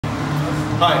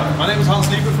Hi, my name is from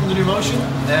the New Motion,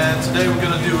 and today we're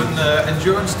going to do an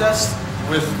endurance test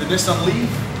with the Nissan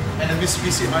Leaf and the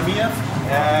Mitsubishi i-MiEV.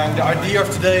 And the idea of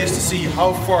today is to see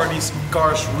how far these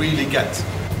cars really get.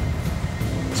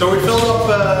 So we filled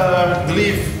up the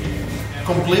Leaf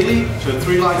completely, so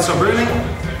 3 lights are burning,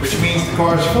 which means the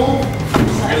car is full.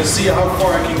 We're going to see how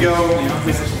far I can go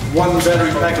with 1 battery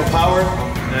pack of power,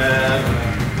 and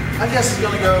I guess it's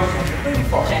going to go pretty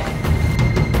far.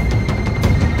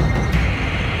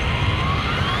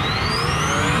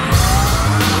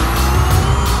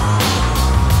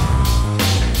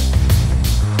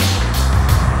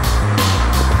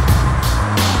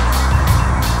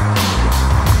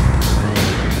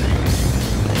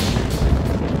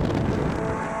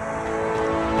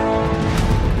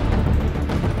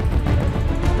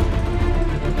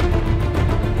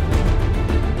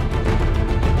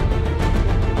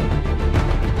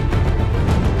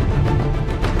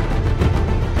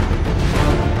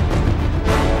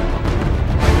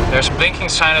 There's a blinking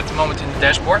sign at the moment in the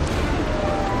dashboard.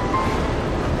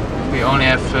 We only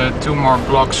have 2 more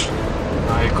blocks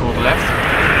I called left.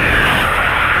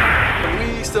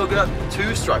 We still got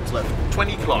 2 stripes left,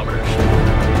 20 kilometers.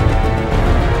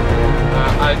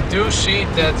 I do see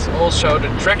that also the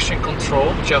traction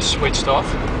control just switched off.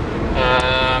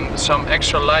 Some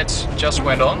extra lights just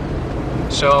went on.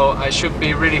 So I should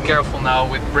be really careful now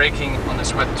with braking on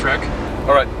this wet track.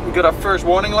 Alright, we got our first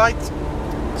warning light.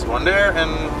 There's one there,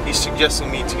 and he's suggesting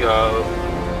me to go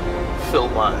fill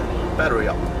my battery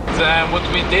up. What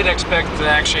we did expect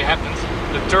actually happened.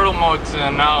 The turtle mode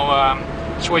now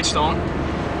switched on.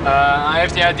 I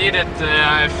have the idea that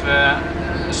I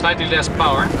have slightly less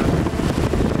power.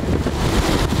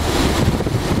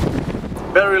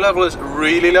 Battery level is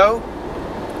really low.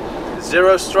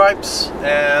 0 stripes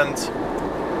and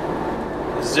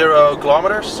 0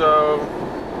 kilometers, so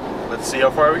let's see how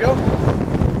far we go.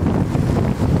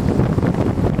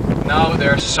 Now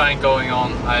there's a sign going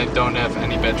on, I don't have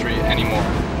any battery anymore.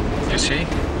 You see?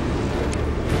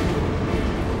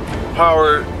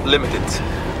 Power limited.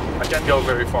 I can't go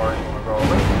very far anymore,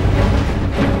 probably.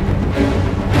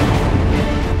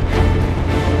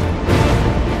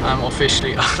 I'm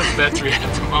officially out of battery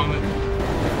at the moment.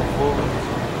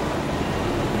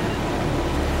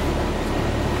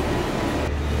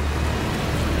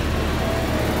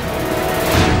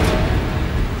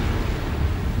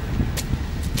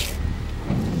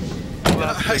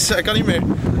 Hij kan niet meer.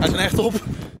 Hij is er echt op.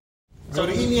 So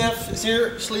the i-MiEV is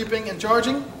here sleeping and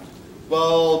charging,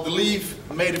 while the Leaf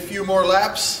made a few more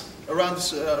laps around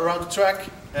the track,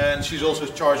 and she's also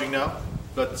charging now.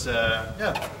 But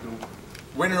yeah, the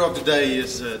winner of the day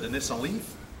is the Nissan Leaf.